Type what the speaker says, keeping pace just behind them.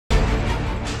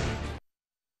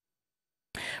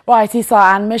Right, Isa,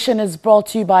 and Mission is brought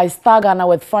to you by Star Ghana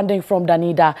with funding from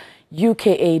Danida, UK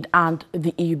Aid and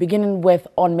the EU. Beginning with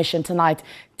On Mission tonight,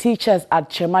 teachers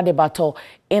at Kyeremade Battor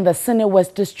in the Senior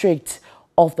West District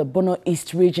of the Bono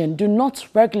East region do not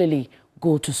regularly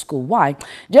go to school. Why?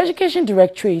 The Education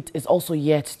Directorate is also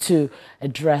yet to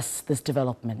address this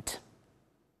development.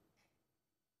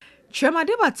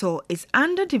 Kyeremade Battor is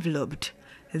underdeveloped.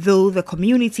 Though the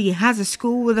community has a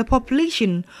school with a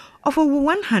population of over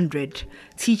 100,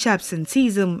 teacher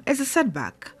absenteeism is a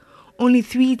setback. Only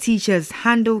 3 teachers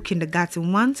handle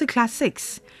kindergarten 1 to class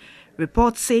 6.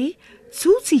 Reports say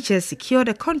 2 teachers secured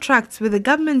a contract with the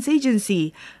government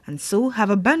agency and so have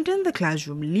abandoned the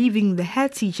classroom, leaving the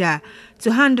head teacher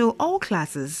to handle all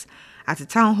classes. At a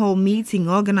town hall meeting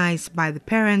organized by the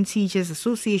Parent Teachers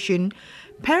Association,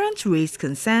 parents raised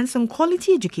concerns on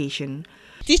quality education.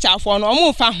 Teachers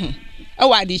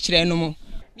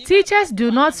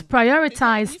do not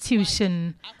prioritize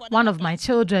tuition. One of my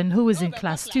children, who is in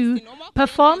class 2,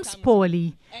 performs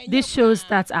poorly. This shows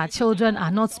that our children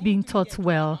are not being taught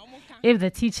well. If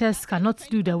the teachers cannot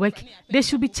do the work, they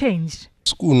should be changed.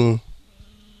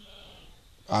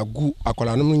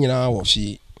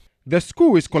 The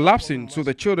school is collapsing, so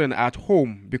the children are at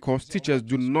home because teachers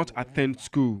do not attend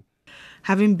school.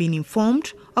 Having been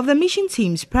informed of the mission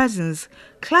team's presence,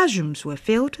 classrooms were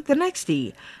filled the next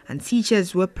day and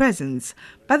teachers were present,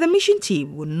 but the mission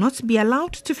team would not be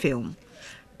allowed to film.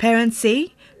 Parents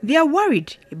say they are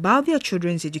worried about their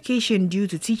children's education due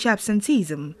to teacher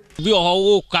absenteeism.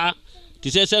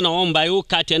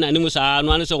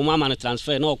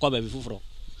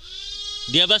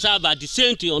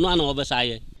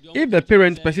 If the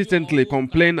parents persistently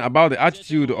complain about the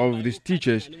attitude of these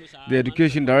teachers, the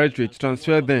Education Directorate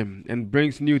transfers them and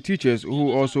brings new teachers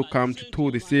who also come to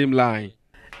toe the same line.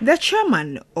 The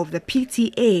chairman of the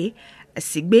PTA,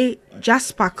 Sigbe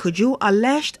Jasper Kojo,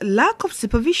 alleged lack of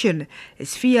supervision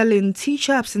is fueling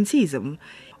teacher absenteeism.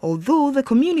 Although the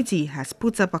community has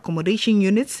put up accommodation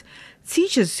units,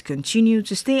 teachers continue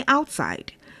to stay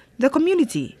outside. The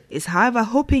community is, however,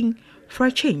 hoping for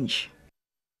a change.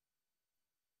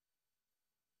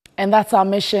 And that's our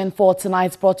mission for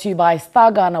tonight, brought to you by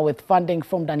Star Ghana with funding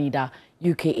from Danida,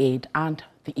 UK Aid and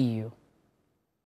the EU.